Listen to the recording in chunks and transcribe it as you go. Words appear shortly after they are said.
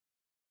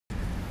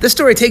This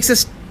story takes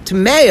us to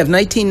May of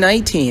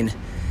 1919,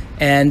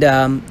 and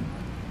an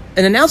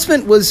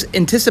announcement was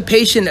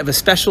anticipation of a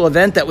special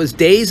event that was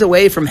days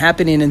away from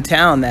happening in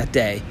town that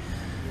day.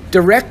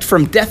 Direct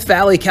from Death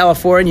Valley,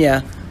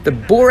 California, the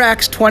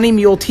Borax 20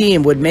 Mule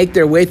team would make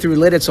their way through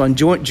Lititz on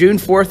June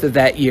 4th of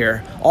that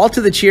year, all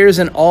to the cheers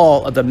and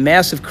awe of the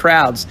massive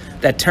crowds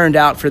that turned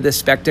out for this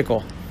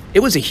spectacle.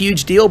 It was a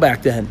huge deal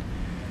back then.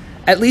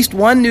 At least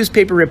one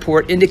newspaper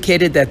report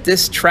indicated that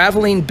this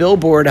traveling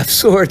billboard of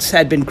sorts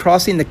had been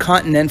crossing the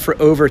continent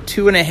for over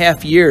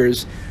 2.5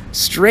 years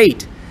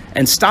straight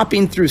and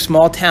stopping through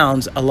small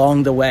towns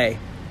along the way.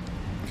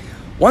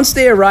 Once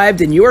they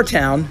arrived in your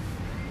town,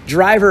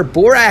 driver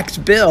Borax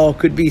Bill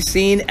could be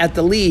seen at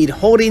the lead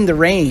holding the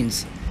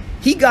reins.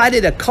 He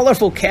guided a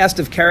colorful cast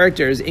of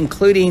characters,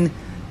 including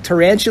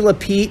Tarantula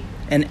Pete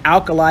and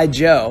Alkali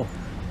Joe,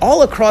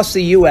 all across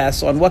the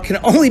U.S. on what can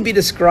only be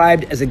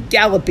described as a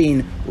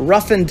galloping,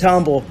 rough and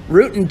tumble,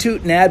 rootin'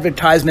 tootin'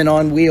 advertisement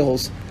on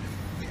wheels.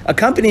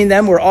 Accompanying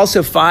them were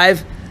also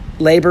 5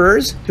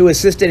 laborers who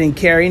assisted in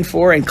caring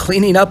for and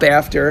cleaning up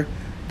after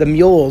the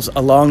mules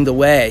along the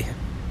way.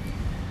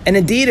 And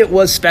indeed, it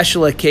was a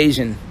special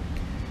occasion.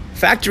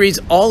 Factories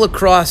all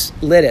across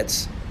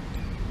Lititz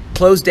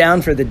closed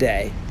down for the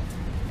day,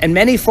 and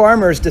many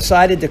farmers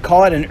decided to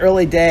call it an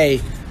early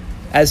day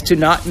as to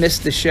not miss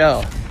the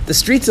show. The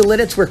streets of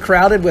Lititz were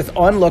crowded with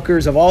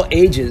onlookers of all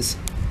ages.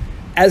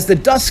 As the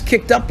dust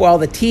kicked up while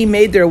the team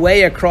made their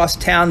way across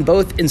town,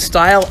 both in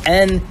style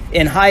and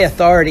in high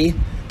authority,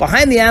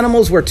 behind the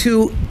animals were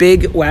 2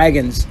 big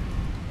wagons.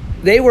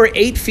 They were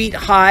 8 feet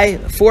high,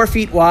 4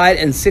 feet wide,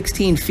 and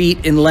 16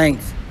 feet in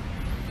length.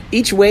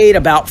 Each weighed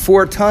about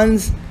 4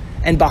 tons,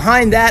 and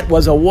behind that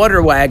was a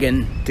water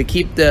wagon to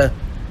keep the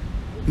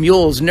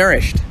mules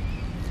nourished.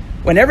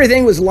 When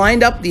everything was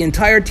lined up, the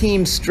entire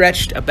team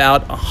stretched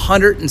about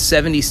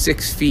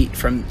 176 feet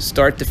from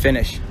start to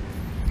finish.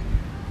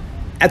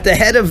 At the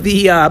head of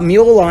the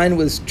mule line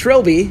was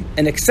Trilby,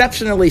 an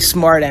exceptionally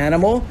smart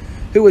animal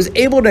who was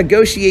able to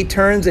negotiate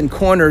turns and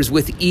corners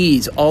with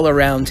ease all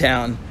around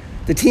town.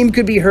 The team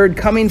could be heard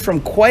coming from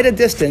quite a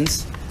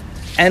distance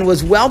and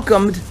was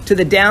welcomed to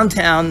the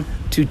downtown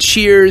to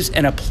cheers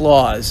and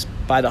applause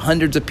by the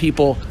hundreds of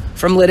people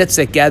from Lititz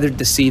that gathered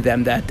to see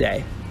them that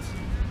day.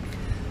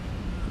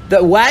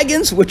 The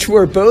wagons, which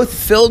were both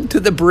filled to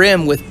the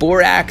brim with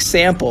borax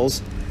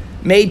samples,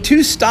 made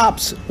 2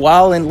 stops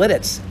while in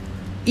Lititz.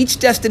 Each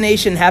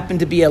destination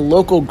happened to be a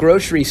local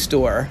grocery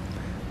store.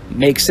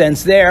 Makes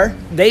sense there.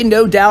 They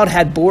no doubt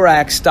had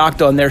borax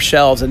stocked on their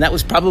shelves, and that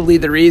was probably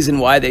the reason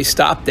why they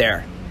stopped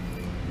there.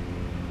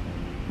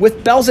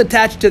 With bells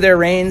attached to their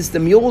reins, the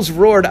mules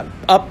roared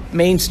up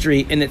Main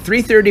Street, and at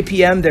 3:30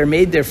 p.m. they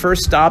made their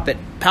first stop at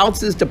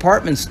Poutz's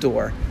department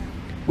store,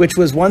 which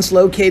was once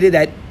located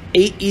at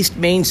 8 East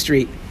Main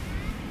Street.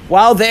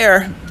 While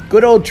there,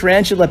 good old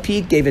Tarantula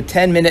Pete gave a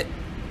 10-minute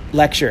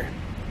lecture.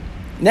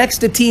 Next,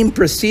 the team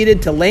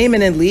proceeded to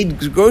Lehman and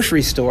Leeds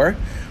grocery store,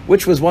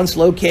 which was once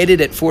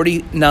located at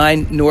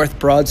 49 North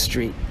Broad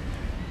Street.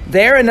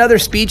 There, another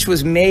speech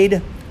was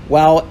made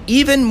while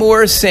even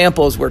more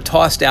samples were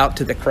tossed out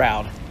to the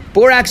crowd.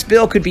 Borax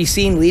Bill could be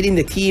seen leading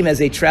the team as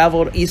they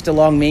traveled east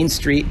along Main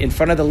Street in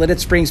front of the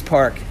Lititz Springs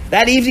Park.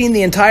 That evening,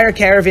 the entire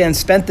caravan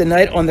spent the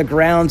night on the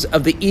grounds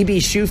of the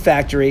EB Shoe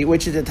Factory,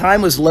 which at the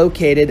time was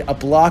located a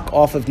block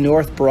off of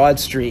North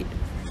Broad Street.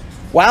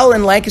 While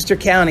in Lancaster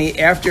County,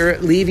 after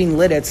leaving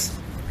Lititz,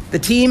 the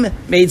team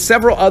made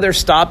several other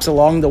stops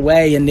along the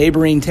way in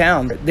neighboring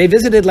towns. They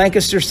visited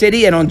Lancaster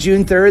City, and on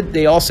June 3rd,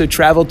 they also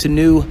traveled to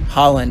New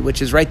Holland,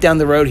 which is right down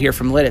the road here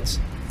from Lititz.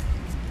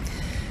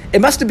 It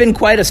must have been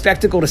quite a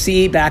spectacle to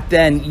see back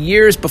then,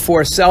 years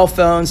before cell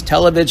phones,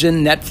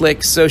 television,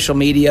 Netflix, social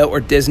media, or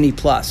Disney+.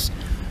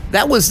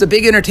 That was the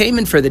big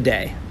entertainment for the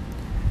day.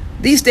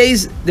 These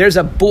days, there's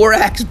a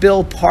Borax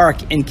Bill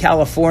Park in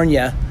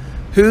California,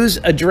 whose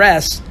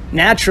address,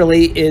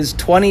 naturally, is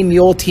 20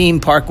 Mule Team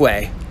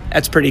Parkway.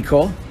 That's pretty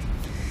cool.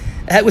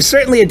 It was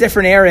certainly a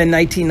different era in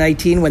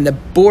 1919 when the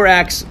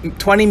Borax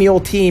 20 Mule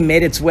team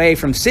made its way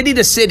from city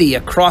to city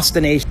across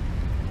the nation.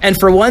 And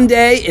for one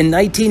day in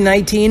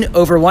 1919,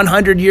 over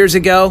 100 years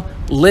ago,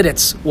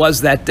 Lititz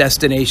was that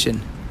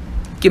destination.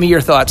 Give me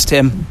your thoughts,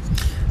 Tim.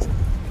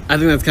 I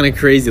think that's kind of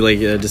crazy, like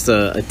just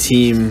a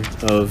team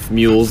of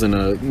mules and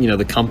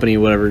the company,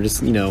 whatever,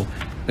 just,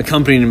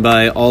 accompanied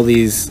by all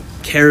these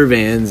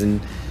caravans.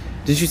 And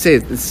did you say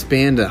it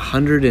spanned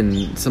 100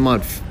 and some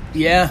odd?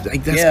 Yeah,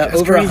 that's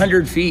over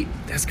 100 feet.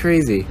 That's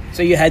crazy.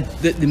 So you had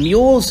the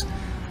mules,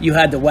 you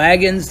had the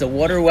wagons, the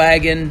water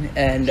wagon,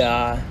 and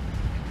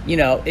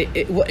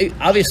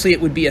obviously it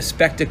would be a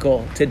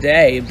spectacle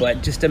today,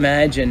 but just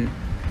imagine,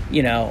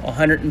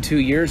 102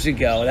 years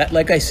ago. That,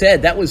 like I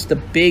said, that was the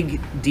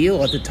big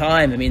deal at the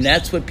time. I mean,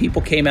 that's what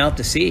people came out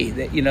to see.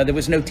 That there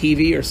was no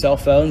TV or cell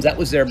phones. That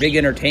was their big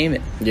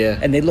entertainment. Yeah.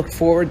 And they looked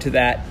forward to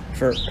that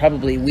for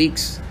probably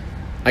weeks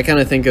I kind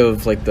of think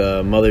of like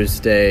the Mother's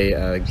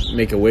Day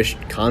Make-A-Wish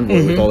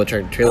convoy with all the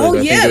tractor trailers. Oh,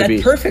 I yeah, think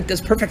that's perfect.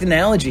 That's a perfect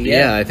analogy.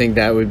 Yeah, I think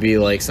that would be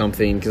like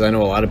something, because I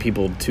know a lot of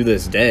people to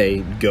this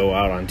day go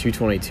out on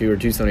 222 or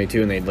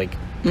 272 and they like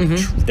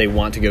they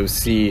want to go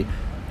see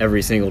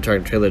every single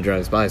tractor trailer that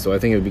drives by. So I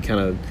think it would be kind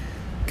of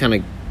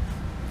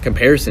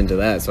comparison to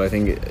that. So I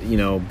think,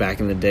 back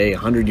in the day,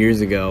 100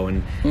 years ago,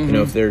 and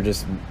if they're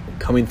just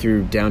coming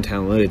through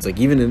downtown Lititz, like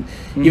even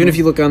if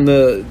you look on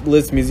the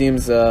Lititz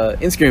Museum's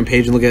Instagram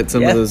page and look at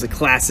some of those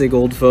classic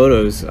old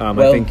photos,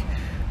 I think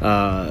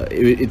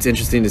it's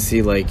interesting to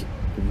see like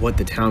what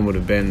the town would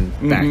have been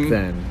back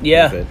then.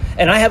 Yeah,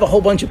 and I have a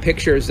whole bunch of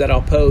pictures that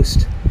I'll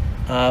post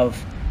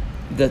of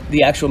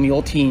the actual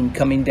Mule team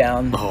coming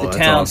down the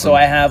town. Awesome. So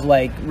I have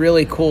like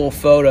really cool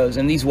photos,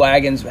 and these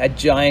wagons had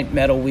giant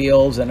metal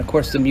wheels, and of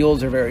course the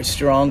mules are very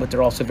strong, but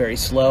they're also very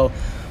slow,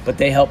 but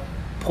they help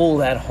pull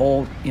that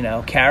whole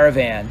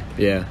caravan.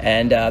 Yeah.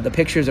 And the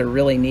pictures are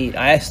really neat.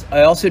 I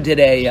also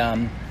did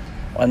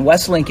on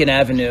West Lincoln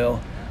Avenue,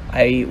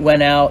 I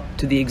went out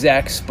to the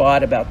exact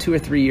spot about 2 or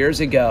 3 years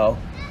ago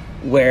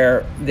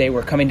where they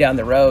were coming down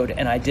the road,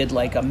 and I did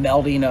like a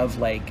melding of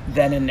like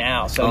then and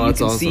now. So you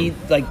can see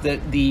like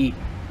the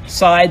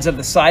sides of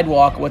the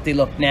sidewalk, what they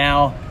look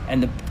now,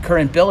 and the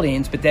current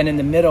buildings, but then in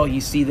the middle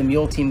you see the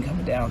Mule team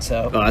coming down.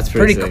 So that's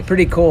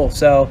pretty cool.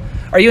 So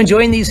are you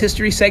enjoying these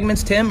history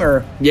segments, Tim?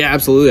 Or yeah,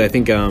 absolutely. I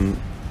think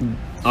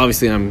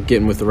obviously I'm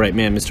getting with the right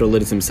man, Mr.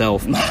 Lititz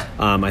himself.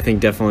 I think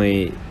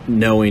definitely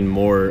knowing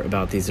more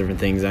about these different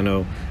things. I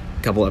know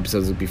a couple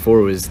episodes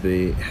before was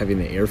having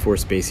the Air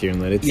Force Base here in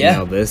Lititz, and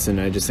now this,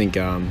 and I just think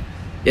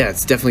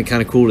it's definitely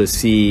kind of cool to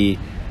see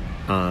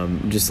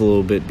just a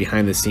little bit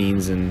behind the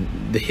scenes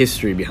and the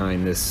history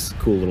behind this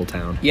cool little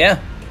town. Yeah.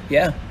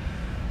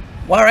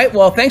 Well, all right.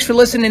 Well, thanks for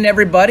listening,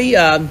 everybody.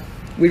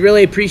 We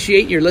really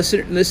appreciate your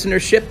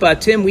listenership.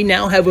 Tim, we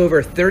now have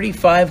over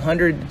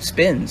 3,500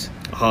 spins.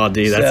 Oh,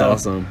 dude, that's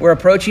awesome. We're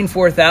approaching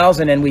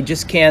 4,000, and we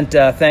just can't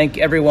thank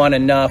everyone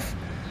enough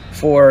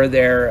for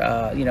their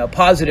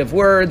positive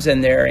words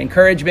and their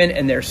encouragement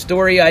and their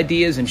story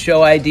ideas and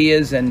show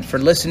ideas, and for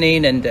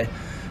listening and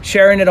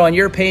sharing it on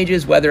your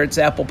pages, whether it's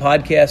Apple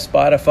Podcasts,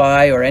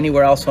 Spotify, or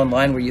anywhere else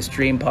online where you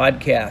stream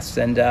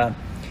podcasts. And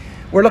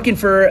we're looking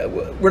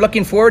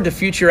forward to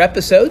future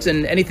episodes.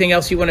 And anything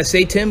else you want to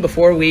say, Tim,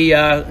 before we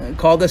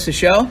call this a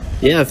show?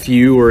 Yeah, if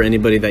you or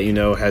anybody that you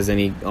know has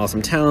any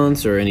awesome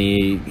talents or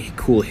any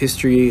cool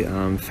history,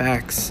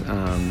 facts,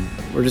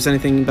 or just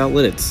anything about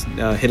Lititz,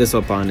 hit us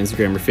up on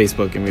Instagram or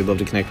Facebook, and we'd love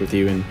to connect with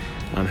you and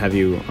have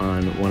you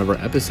on one of our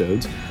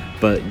episodes.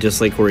 But just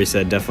like Corey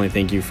said, definitely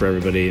thank you for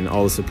everybody and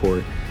all the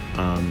support.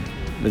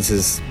 This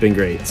has been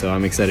great, so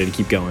I'm excited to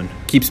keep going.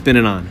 Keep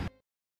spinning on.